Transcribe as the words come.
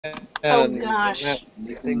Oh And gosh.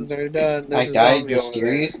 things are done. I There's a died zombie over there.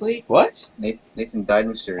 mysteriously? What? Nathan died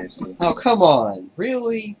mysteriously. Oh, come on.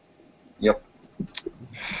 Really? Yep.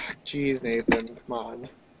 Jeez, Nathan, come on.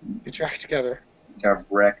 Get your act together. Got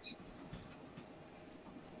wrecked.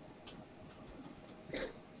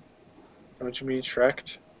 Don't you mean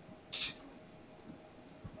Shrek?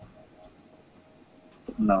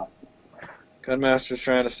 No. Gunmaster's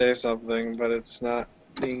trying to say something, but it's not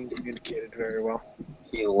being communicated very well.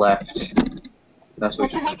 He left. That's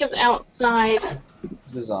What what the heck is outside?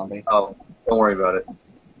 It's a zombie. Oh, don't worry about it.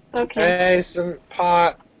 Okay. Hey, some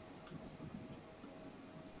pot.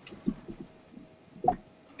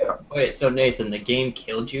 Wait, so Nathan, the game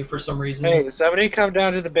killed you for some reason? Hey, somebody come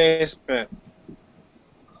down to the basement.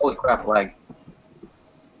 Holy crap, lag.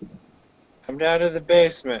 Come down to the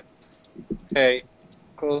basement. Hey,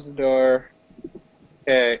 close the door.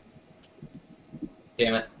 Okay,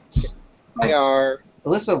 Damn it. they are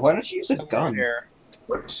Alyssa, why don't you use a gun? here.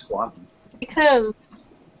 We're squatting. Because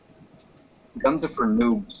Guns are for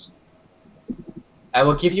noobs. I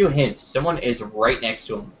will give you a hint. Someone is right next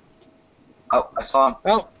to him. Oh, I saw him.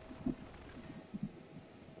 Oh,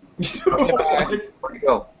 What? Where'd he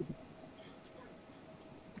go?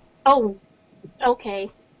 oh,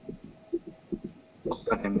 okay. What's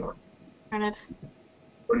got him there? Darn it.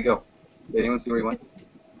 Where'd he go? Did anyone see where he went? It's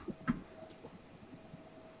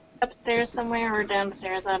upstairs somewhere or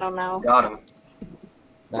downstairs, I don't know. Got him.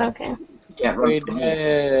 No. Okay. He can't run we from me.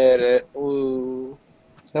 did it. Ooh.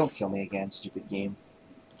 Don't kill me again, stupid game.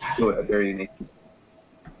 Do it, I dare you, Nathan.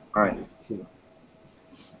 Alright. Phew.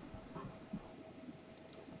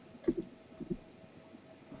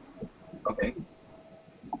 Okay.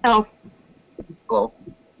 Oh, Hello.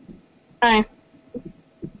 hi.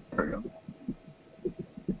 There we go.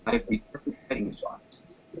 I have the perfect hiding spots.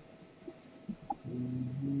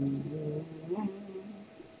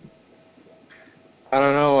 I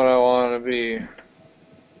don't know what I want to be.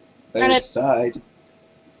 Better Darn it. decide.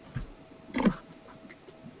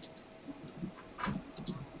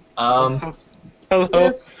 Um, Hello.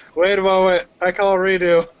 Yes. Wait a moment. I call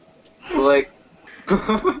redo. Like.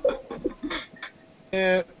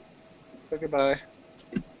 Yeah. So goodbye.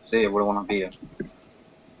 Say it, what do I want to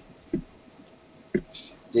be?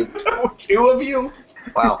 Did, two of you?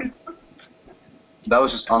 Wow. That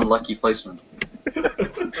was just unlucky placement.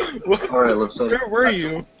 Alright, let's say. Where were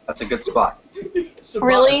you? That's a good spot. Surprise,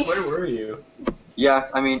 Really? Where were you? Yeah,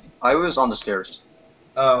 I mean, I was on the stairs.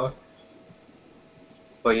 Oh.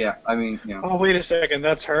 But yeah, I mean, you know, Oh, wait a second.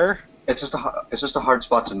 That's her? it's just a hard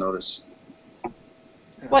spot to notice.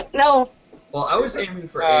 What? No. Well, I was aiming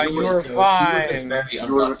for You Aloy, were so you were just fine. very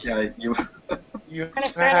You were, unlucky. yeah, you. You Turn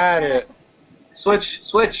it, had it. Switch.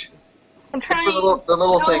 I'm Hit trying. the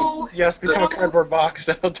little No. Yes, become a No. cardboard box.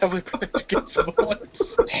 That'll definitely protect you against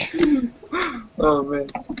bullets. thing. Oh man.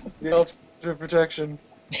 The ultimate protection.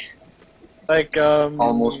 Like,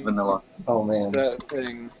 Almost vanilla. oh man. that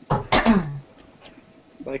thing.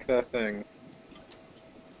 It's like that thing.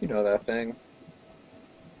 You know that thing.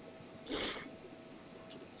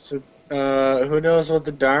 So, who knows what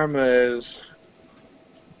the Dharma is?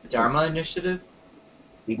 Dharma Initiative?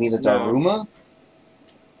 You mean the No. Daruma?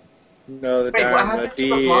 No, the Wait, what Dharma. happened to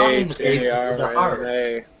the line with the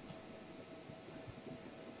D-H-A-R-M-A.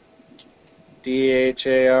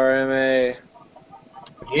 D-H-A-R-M-A.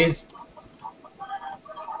 Jeez.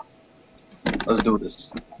 Let's do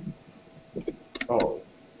this. Oh.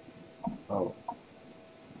 Oh.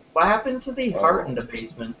 What happened to the heart in the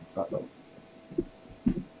basement? Uh-oh.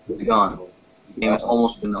 It's gone. The game is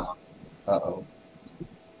almost vanilla. Uh-oh.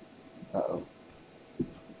 Uh-oh.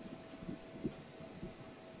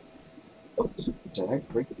 Oops. Did I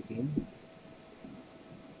break the game?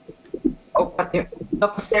 Oh, goddamn!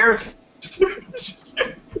 Up the stairs.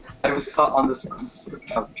 I was caught on this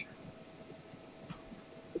couch.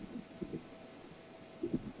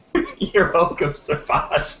 You're welcome,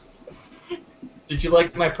 Sirfaj. Did you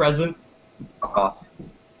like my present? Fuck off.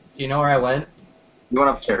 Do you know where I went? You went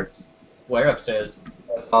upstairs. Where upstairs?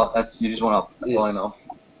 You just went up. That's all I know.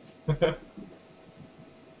 Yes.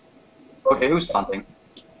 Okay, who's taunting?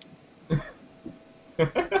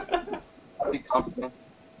 Are you taunting?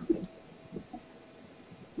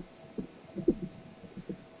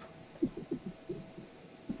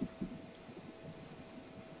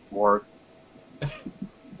 Or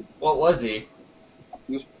What was he?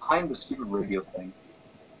 he was behind the stupid radio thing.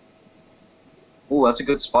 Ooh, that's a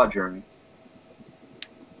good spot, Jeremy.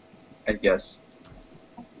 I guess.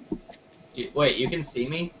 Wait, you can see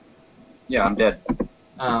me? Yeah, I'm dead.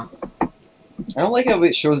 Oh. I don't like how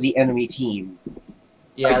it shows the enemy team.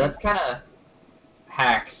 Yeah, that's kind of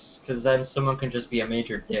hacks, because then someone can just be a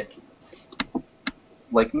major dick.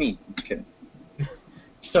 like me. Just kidding.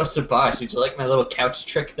 So, Sabash, did you like my little couch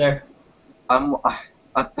trick there?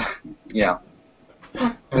 Yeah.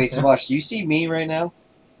 Wait, Sabash, do you see me right now?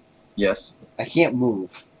 Yes. I can't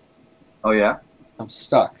move. Oh yeah. I'm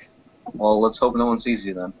stuck. Well, let's hope no one sees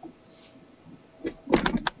you then.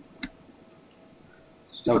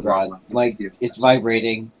 Oh god, like, it's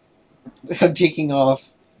vibrating. I'm taking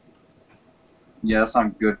off. Yeah, that's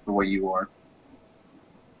not good for what you are.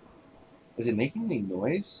 Is it making any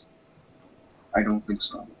noise? I don't think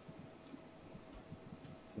so.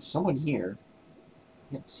 There's someone here.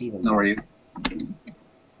 I can't see them. No, are you?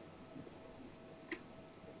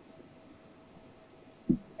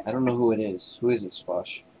 I don't know who it is. Who is it,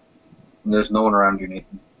 Squash? There's no one around you,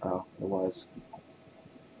 Nathan. Oh, it was.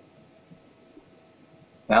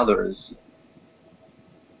 Now there is.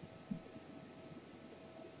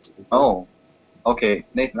 Is there- Oh. Okay,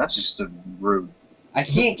 Nathan, that's just rude. I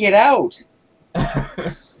can't get out!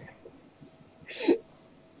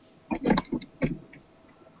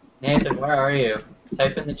 Nathan, where are you?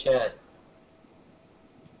 Type in the chat.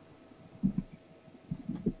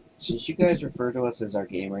 Since you guys refer to us as our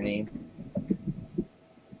gamer name,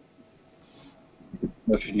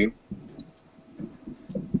 What should you?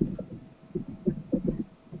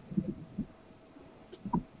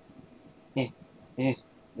 eh.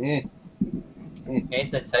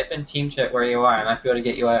 Nathan, type in team chat where you are. I might be able to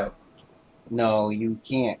get you out. No, you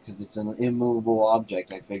can't, because it's an immovable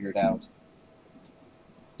object, I figured out.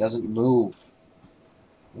 Doesn't move.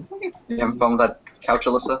 You haven't found that couch,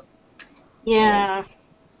 Alyssa? Yeah.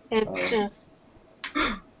 It's Oh. just.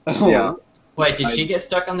 Oh, Yeah. Wait, did she get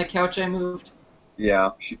stuck on the couch I moved? Yeah.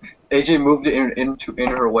 AJ moved it in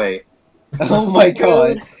her way. oh my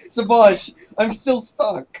god. Sabash, I'm still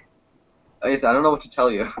stuck. I don't know what to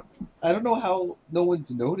tell you. I don't know how no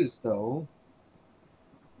one's noticed, though.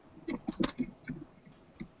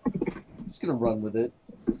 Just gonna run with it.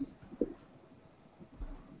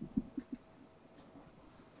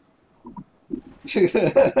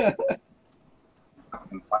 That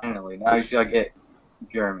And finally, now you gotta get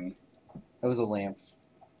Jeremy. was a lamp.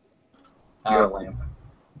 You're a lamp.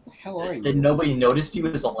 What the hell are you? Did nobody notice you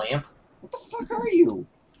as a lamp? What the fuck are you?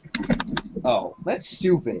 Oh, that's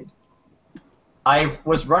stupid. I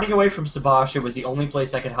was running away from Sabash. It was the only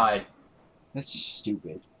place I could hide. That's just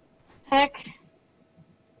stupid. Heck.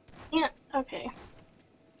 Yeah, okay.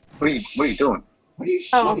 What are you doing? What are you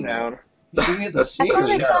Oh. shooting at? Down. You're shooting at the That's- I thought I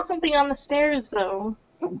stairs. saw something on the stairs, though.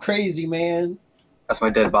 I'm crazy, man. That's my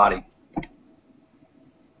dead body.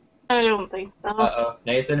 I don't think so. Uh-oh.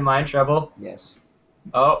 Nathan, am I in trouble? Yes.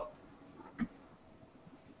 Oh.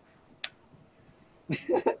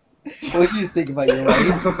 What did you think about your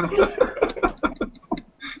life?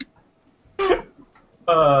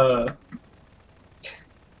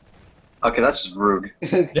 Okay, that's just rude.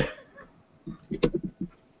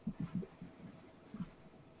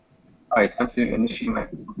 Alright, time to initiate my.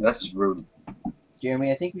 That's just rude.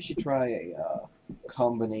 Jeremy, I think we should try a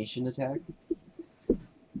combination attack.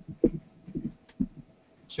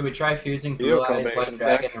 Should we try fusing You Blue Eyes combination White attack.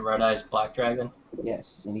 Dragon and Red Eyes Black Dragon?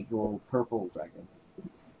 Yes, an equal purple dragon.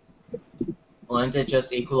 Wouldn't it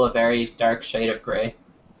just equal a very dark shade of gray?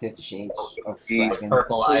 50 Shades of With Dragon.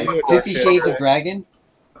 Purple eyes. 50 Shades of Dragon?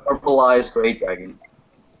 Purple eyes, gray dragon.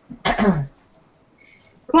 What,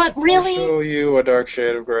 I'll really? show you a dark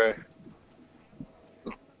shade of gray.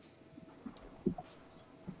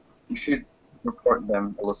 You should report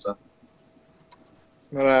them, Alyssa.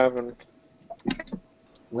 What happened?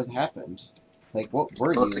 What happened? Like, what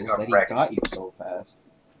were Melissa you got that he wrecked. got you so fast?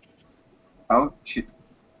 How she?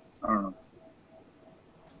 I don't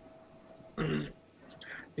know.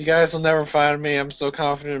 You guys will never find me. I'm so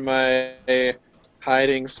confident in my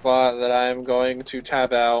hiding spot that I'm going to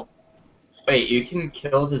tab out. Wait, you can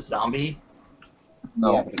kill the zombie?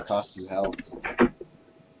 No. Yeah, but it costs you health.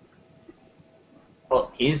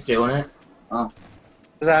 Well, he's doing it. Does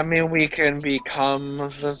that mean we can become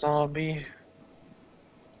the zombie?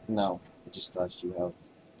 No, it just costs you health.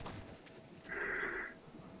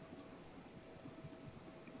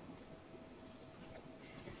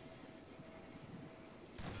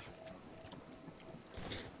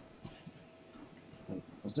 Wait,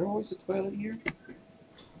 was there always a toilet here?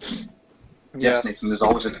 Yes, Nathan. There's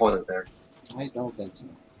always a toilet there. I don't think so.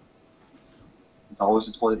 There's always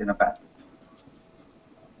a toilet in a bathroom.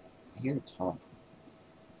 I hear it's hot.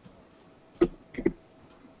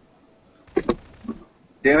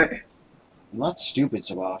 Damn it. I'm not stupid,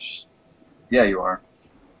 Sabash. Yeah, you are.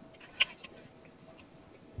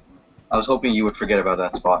 I was hoping you would forget about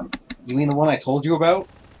that spot. You mean the one I told you about?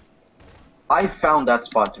 I found that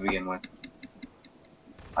spot to begin with.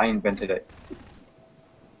 I invented it.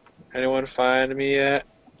 Anyone find me yet?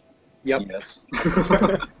 Yep. Yes.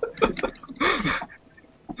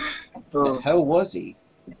 The hell was he?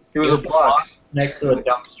 He was a box. next to the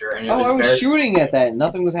dumpster, and it Oh, was I was very... shooting at that.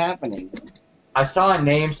 Nothing was happening. I saw a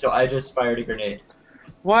name, so I just fired a grenade.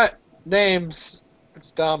 What? Names.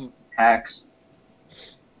 It's dumb. Hacks.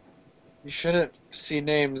 You shouldn't see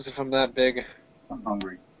names if I'm that big. I'm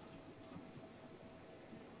hungry.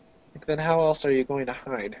 Then how else are you going to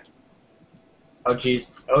hide? Oh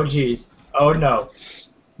jeez. Oh jeez. Oh no.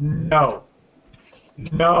 No.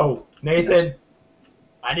 No. Nathan.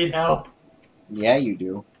 I need help. Yeah, you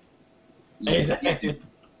do. Nathan.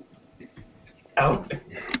 Help.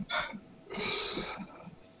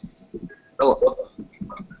 Oh, what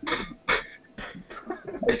the?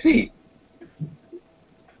 I see.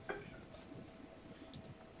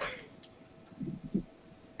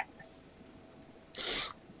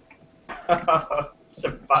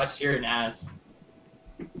 Sabash, you're an ass.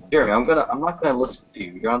 Jeremy, I'm not gonna listen to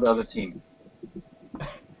you. You're on the other team.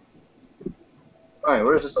 Alright,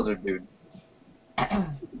 where's this other dude?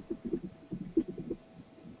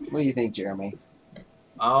 What do you think, Jeremy?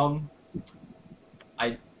 I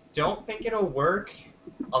don't think it'll work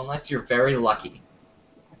unless you're very lucky.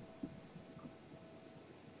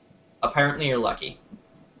 Apparently you're lucky.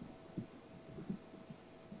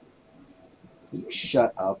 You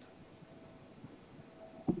shut up.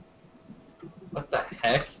 What the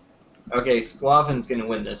heck? Okay, Squavin's gonna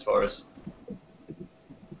win this for us.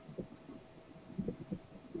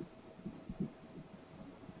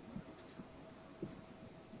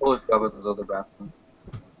 Holy cover this other bathroom.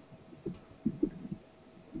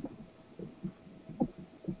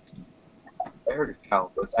 I heard a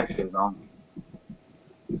cow, but it's actually a zombie.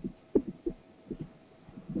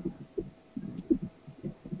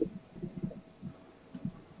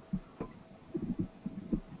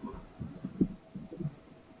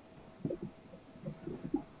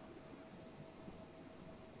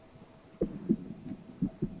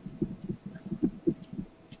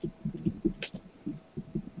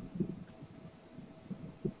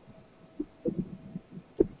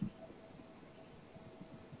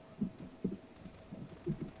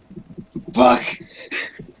 Fuck!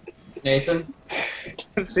 Nathan?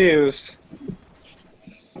 Confused.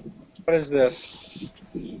 What is this?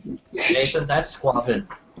 Nathan, that's Squavin.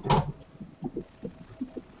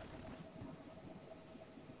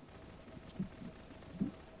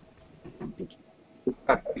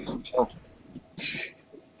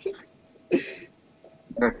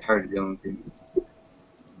 I'm tired of dealing with you.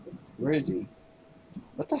 Where is he?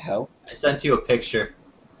 What the hell? I sent you a picture.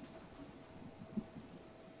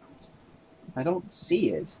 I don't see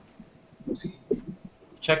it.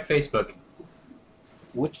 Check Facebook.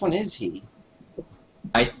 Which one is he?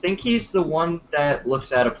 I think he's the one that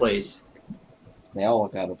looks out of place. They all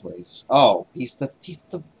look out of place. Oh, he's the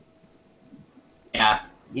Yeah.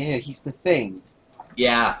 yeah, he's the thing.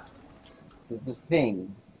 Yeah. The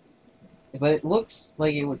thing. But it looks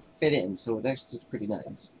like it would fit in, so it actually looks pretty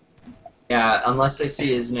nice. Yeah, unless I see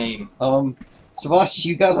his name. Sabash,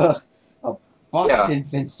 you got a box Yeah.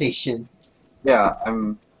 infestation. Yeah, I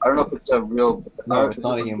don't know if it's a real. No, if it's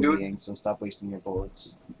not a human dude. being, so stop wasting your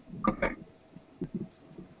bullets. Okay.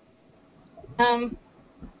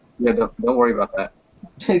 Yeah, don't worry about that.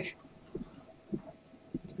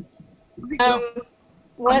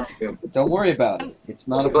 What? Don't worry about it. It's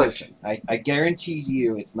not a Glitch. person. I guarantee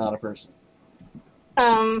you it's not a person.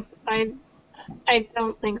 I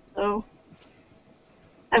don't think so.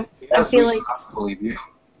 I That's feel really like hard to believe you.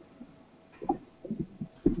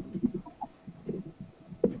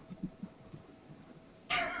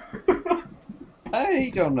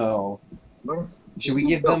 I don't know. Should we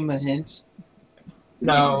give them a hint?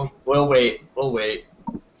 No, we'll wait. We'll wait.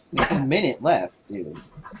 There's a minute left, dude.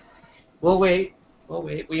 We'll wait. We'll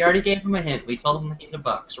wait. We already gave him a hint. We told him that he's a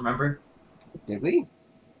bucks, remember? Did we?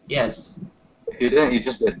 Yes. If you didn't, you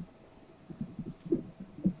just did.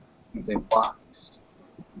 They box.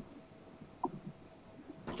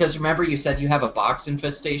 Because remember you said you have a box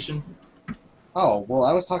infestation? Oh, well,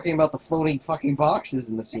 I was talking about the floating fucking boxes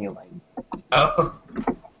in the ceiling. Oh.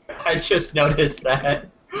 I just noticed that.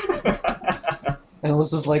 And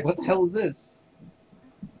Alyssa's like, what the hell is this?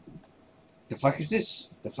 The fuck is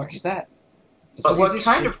this? The fuck is that? The But fuck is what this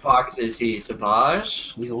kind shit? of box is he,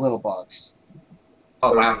 Savage? He's a little box.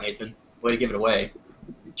 Oh wow, Nathan. Way to give it away.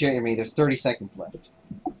 Jeremy, there's 30 seconds left.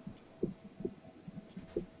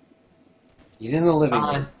 He's in the living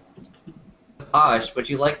room. Savage, would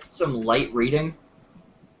you like some light reading?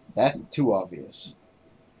 That's too obvious.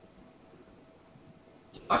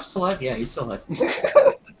 Savage still alive? Yeah, he's still alive.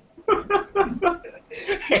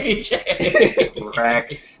 Hey, Jay!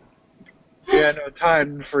 Correct. Yeah, no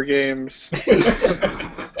time for games. He just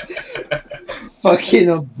fucking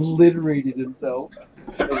obliterated himself.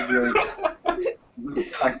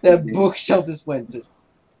 That bookshelf just went to...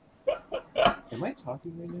 Am I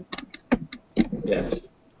talking right now? Yes.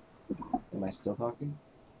 Am I still talking?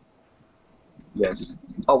 Yes.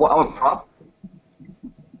 Oh, well, I'm a prop.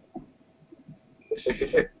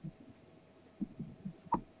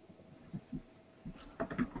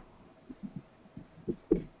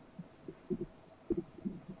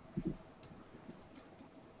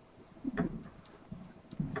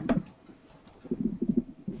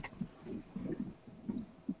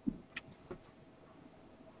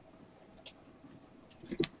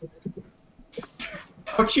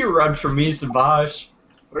 Don't you run from me, Sabosh.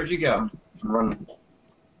 Where'd you go? Run.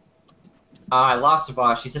 I lost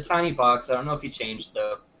Sabosh. He's a tiny box. I don't know if he changed,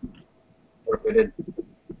 though. Or if we did.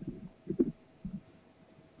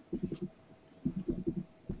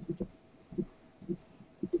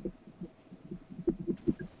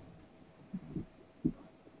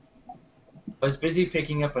 I was busy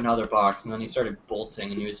picking up another box, and then he started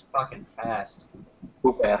bolting, and he was fucking fast.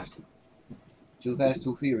 Too fast. Too fast,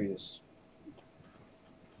 too furious.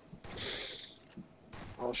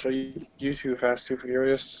 I'll show you Too Fast, Too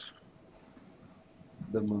Furious.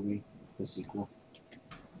 The movie. The sequel.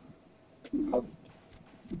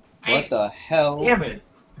 Hey, What the hell? damn it!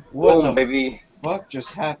 What Boom, the baby. fuck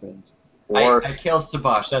just happened? Or I killed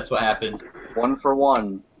Sabosh. That's what happened. 1 for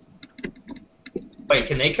 1. Wait,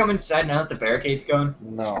 can they come inside now that the barricade's gone?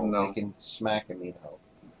 No, No. they can smack at me though.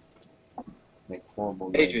 Make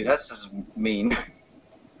horrible AJ, noises. that's just mean.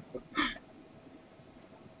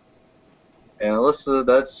 And Alyssa,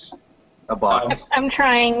 that's a box. I'm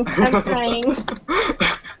trying. I'm trying.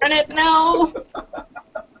 Run it, no!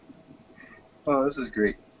 Oh, this is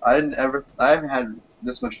great. I haven't had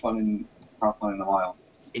this much fun in Prop Fun in a while.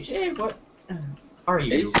 AJ, what are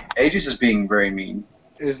you? AJ's just being very mean.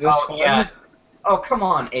 Is this Oh, fun? yeah. Oh, come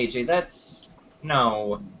on, AJ. That's...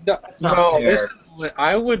 No. No, That's not no, fair. this is,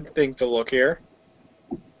 I would think to look here.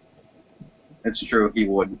 It's true, he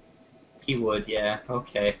would. He would, yeah.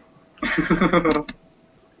 Okay.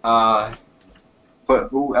 But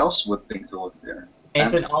who else would think to look there?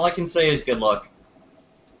 Nathan, all I can say is good luck.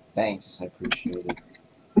 Thanks, I appreciate it.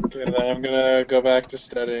 Okay, then I'm gonna go back to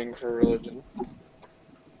studying for religion.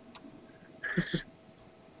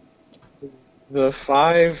 The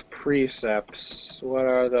 5 precepts, what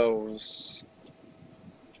are those?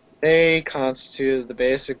 They constitute the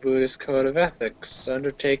basic Buddhist code of ethics,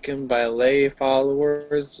 undertaken by lay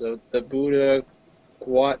followers of the Buddha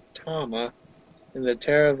Gautama in the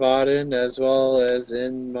Theravadan as well as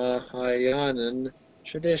in Mahayanan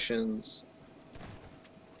traditions.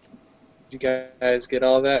 You guys get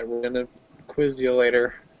all that? We're gonna quiz you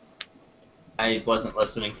later. I wasn't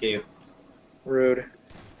listening to you. Rude.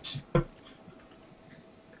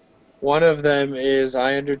 One of them is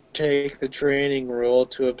I undertake the training rule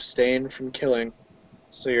to abstain from killing,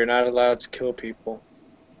 so you're not allowed to kill people.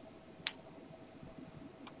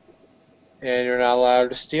 And you're not allowed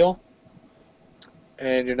to steal.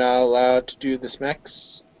 And you're not allowed to do the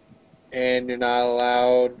smecks. And you're not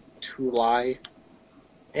allowed to lie.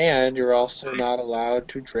 And you're also not allowed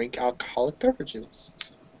to drink alcoholic beverages.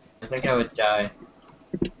 I think I would die.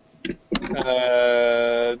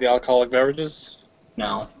 The alcoholic beverages?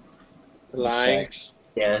 No. Lying? Sex.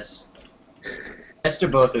 Yes. Yes to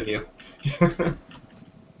both of you.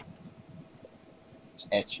 It's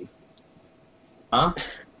etchy. Huh?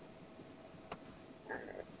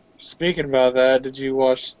 Speaking about that, did you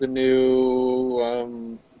watch the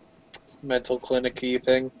new mental clinic-y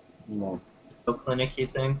thing? No. No clinic-y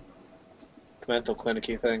thing? Mental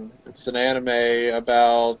clinic-y thing. It's an anime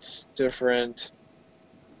about different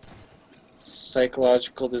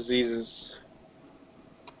psychological diseases.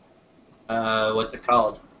 What's it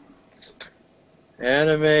called?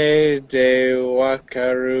 Anime de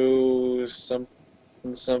Wakaru something.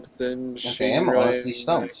 Okay, I'm honestly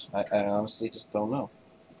stumped. I honestly just don't know.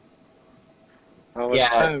 How much Yeah.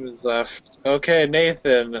 time is left? Okay,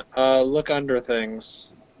 Nathan, look under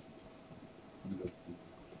things.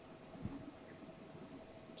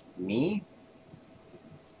 Me?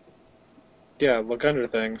 Yeah, look under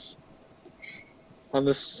things. On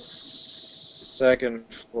the second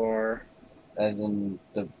floor. As in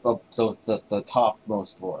the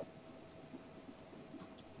topmost floor.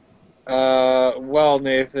 Well,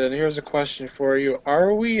 Nathan, here's a question for you.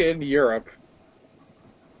 Are we in Europe?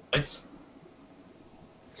 It's...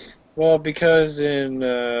 Well, because in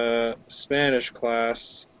Spanish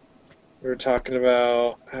class, we were talking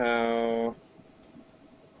about how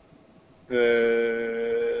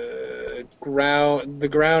the the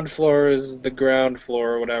ground floor is the ground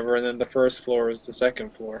floor or whatever, and then the first floor is the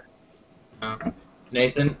second floor.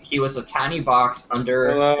 Nathan, he was a tiny box under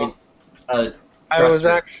Hello? a I was dresser.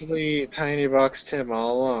 actually Tiny Box Tim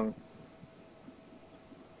all along.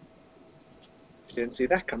 Didn't see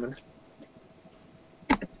that coming.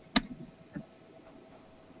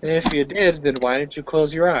 If you did, then why didn't you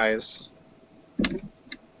close your eyes?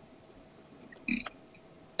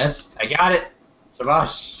 Yes, I got it.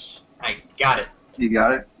 Sabash, I got it. You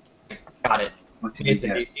got it? Got it. What did you Nathan,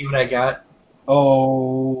 do you get? see what I got?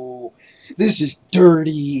 Oh, this is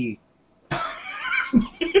dirty.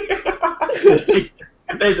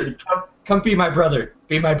 Nathan, come be my brother.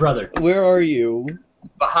 Be my brother. Where are you?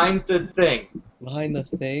 Behind the thing. Behind the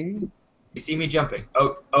thing? You see me jumping.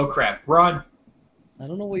 Oh crap. Run. I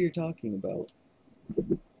don't know what you're talking about.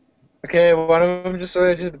 Okay, one of them just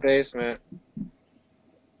went to the basement.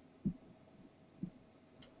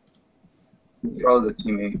 Throw the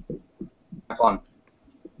teammate. Have fun.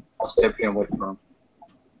 I'll stay up here and wait for him.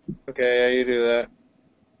 Okay, yeah, you do that.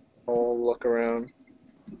 I'll look around.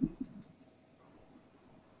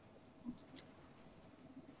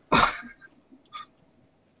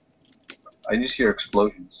 I just hear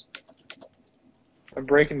explosions. I'm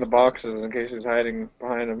breaking the boxes in case he's hiding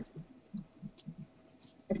behind them.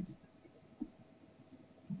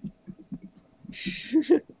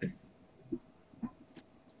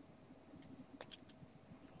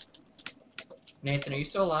 Nathan, are you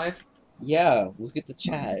still alive? Yeah, look at the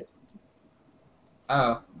chat.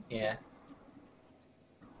 Oh, yeah.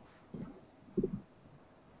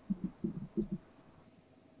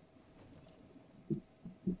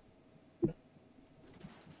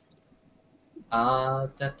 Da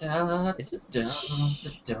da Is this- da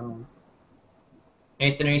da.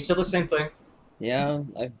 Nathan, are you still the same thing? Yeah,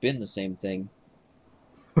 I've been the same thing.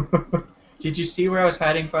 Did you see where I was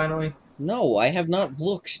hiding finally? No, I have not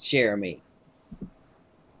looked, Jeremy.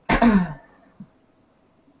 The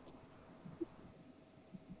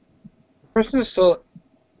person is still.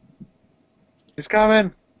 He's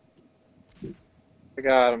coming! I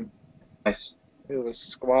got him. Nice. He was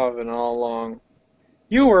squabbing all along.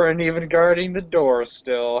 You weren't even guarding the door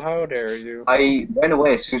still. How dare you? I ran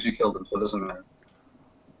away as soon as you killed him, so it doesn't matter.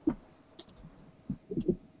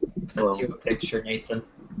 Sent you a picture, Nathan.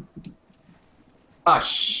 Oh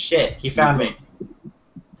shit, he found me.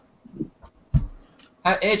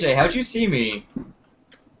 AJ, how'd you see me?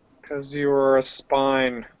 Because you were a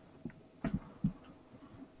spine.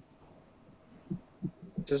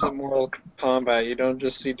 This isn't Mortal Kombat. You don't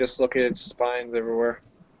just see dislocated spines everywhere.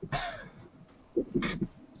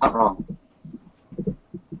 It's not wrong.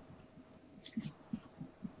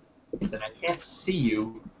 Nathan, I can't see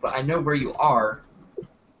you, but I know where you are.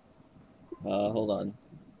 Hold on.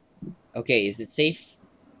 Okay, is it safe?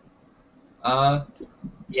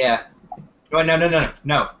 Yeah. Oh,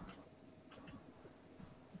 no.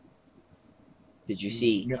 Did you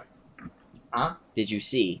see? No. Huh? Did you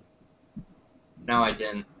see? No, I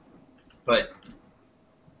didn't. But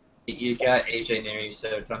you got AJ near you,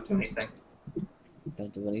 so don't do anything.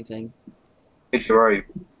 Don't do anything. Hey, where are you?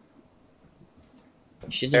 You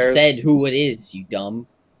should have Stairs. said who it is, you dumb.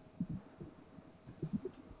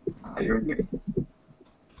 You're here.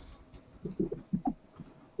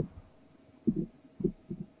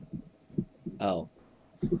 Oh.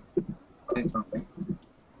 Okay.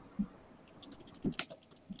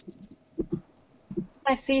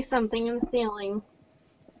 I see something in the ceiling.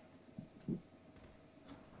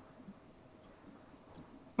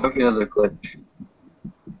 Might be another glitch.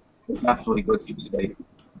 Absolutely glitchy today.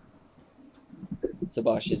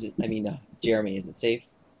 Sabash, is it? I mean, Jeremy, is it safe?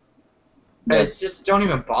 Just don't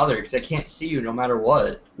even bother, because I can't see you no matter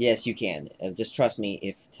what. Yes, you can. Just trust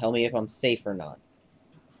me. Tell me if I'm safe or not.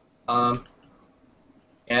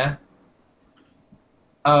 Yeah?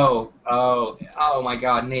 Oh my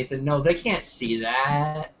god, Nathan, no, they can't see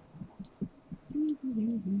that.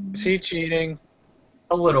 Is he cheating?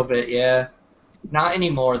 A little bit, yeah. Not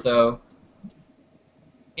anymore, though.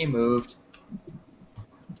 He moved.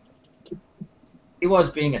 He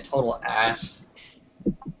was being a total ass.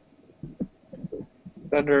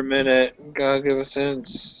 Under a minute. God give us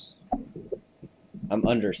hints. I'm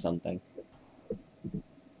under something.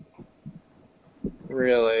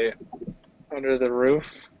 Really? Under the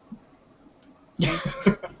roof?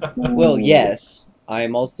 Well, yes.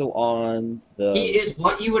 I'm also on the... He is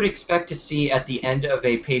what you would expect to see at the end of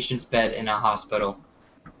a patient's bed in a hospital.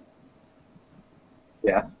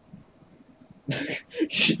 Yeah.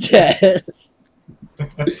 Dead.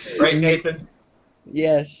 Right, Nathan?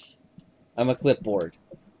 Yes. I'm a clipboard.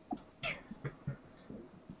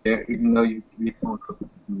 Yeah, even though you become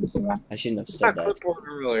a man. I shouldn't have That said that. clipboard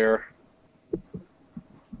earlier. I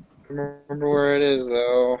don't remember where it is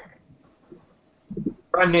though.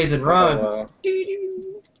 Run, Nathan, run! Oh,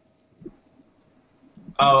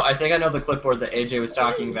 Oh, I think I know the clipboard that AJ was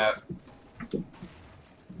talking about.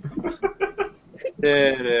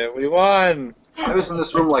 did it? We won. I was in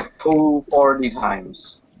this room like 240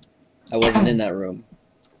 times. I wasn't in that room.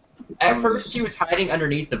 At first, he was hiding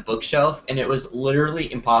underneath the bookshelf, and it was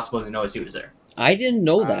literally impossible to notice he was there. I didn't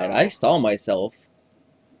know that. I saw myself.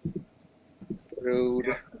 Rude.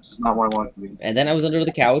 This is not what I wanted to be. And then I was under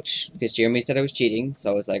the couch because Jeremy said I was cheating,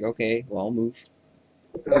 so I was like, okay, well, I'll move.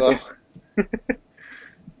 Hello.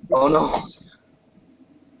 Oh no.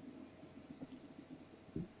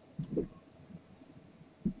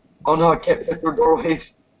 Oh no, I can't fit through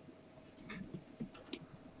doorways.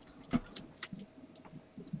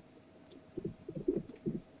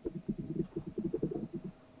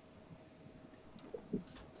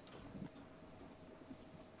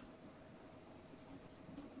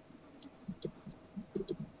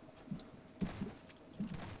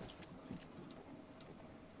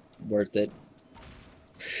 Worth it.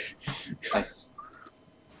 Nice.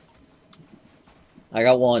 I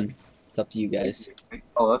got one. It's up to you guys.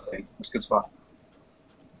 Oh, okay. That's a good spot.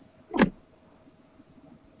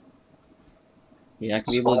 You're not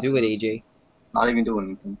gonna be able to do it, AJ. Not even doing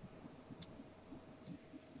anything.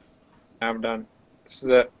 I'm done. This is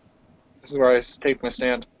it. This is where I take my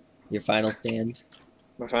stand. Your final stand.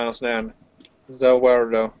 My final stand.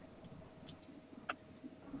 ZedPyro.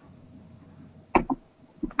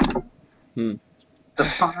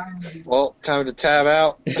 Well, time to tab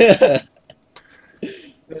out.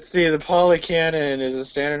 Let's see, the Pali Canon is a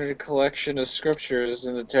standard collection of scriptures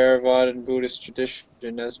in the Theravadan Buddhist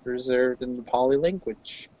tradition as preserved in the Pali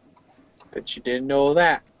language. Bet you didn't know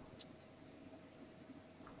that.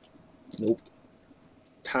 Nope.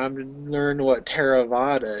 Time to learn what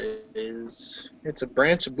Theravada is. It's a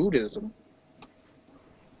branch of Buddhism.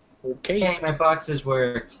 Okay. Okay, my boxes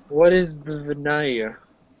worked. What is the Vinaya?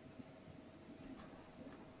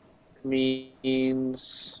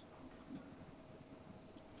 Means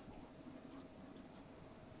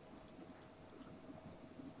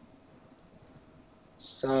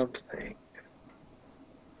something.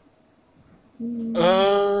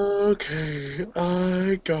 Okay,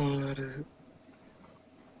 I got it.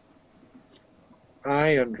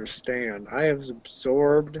 I understand. I have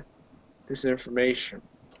absorbed this information.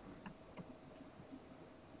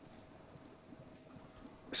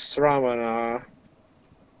 Sramana. How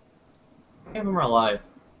many of them are alive?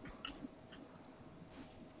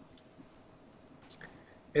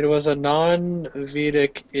 It was a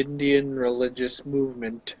non-Vedic Indian religious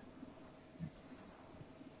movement.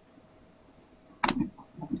 You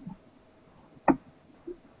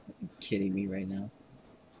kidding me right now?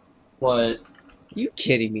 What? You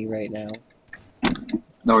kidding me right now?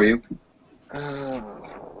 No, are you?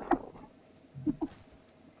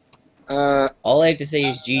 All I have to say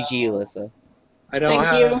is GG, Alyssa. I don't Thank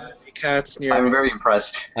have you. any cats near I'm me. very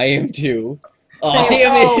impressed. I am too. Oh, Say,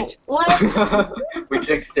 damn oh, it! What? We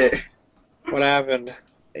fixed it. What happened?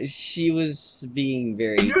 She was being I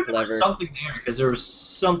very knew there clever. was something there because there was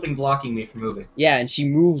something blocking me from moving. Yeah, and she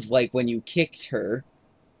moved like when you kicked her.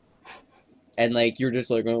 And like you're just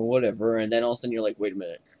like, oh, whatever, and then all of a sudden you're like, wait a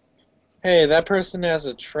minute. Hey, that person has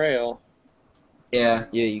a trail. Yeah.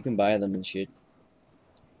 Yeah, you can buy them and shit.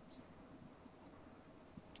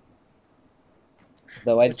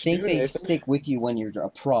 Though I What you think doing, they Nathan? stick with you when you're a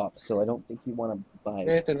prop, so I don't think you want to buy it.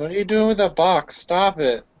 Nathan, what are you doing with that box? Stop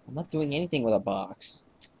it. I'm not doing anything with a box.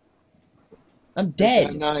 I'm Is that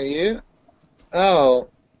dead. not you? Oh.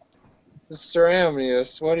 Mr.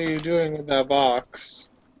 Amnius, what are you doing with that box?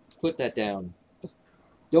 Put that down.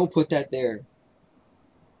 Don't put that there.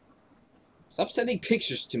 Stop sending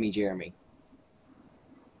pictures to me, Jeremy.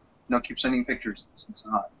 No, keep sending pictures. It's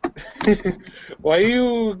not. Why are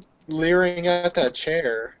you leering at that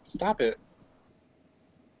chair? Stop it.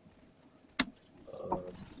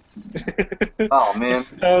 Oh man.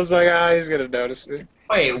 I was like, ah, he's gonna notice me.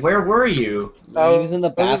 Wait, where were you? He was in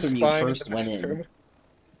the I was bathroom you spying in first the went in. bathroom.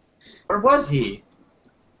 Where was he?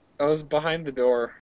 I was behind the door.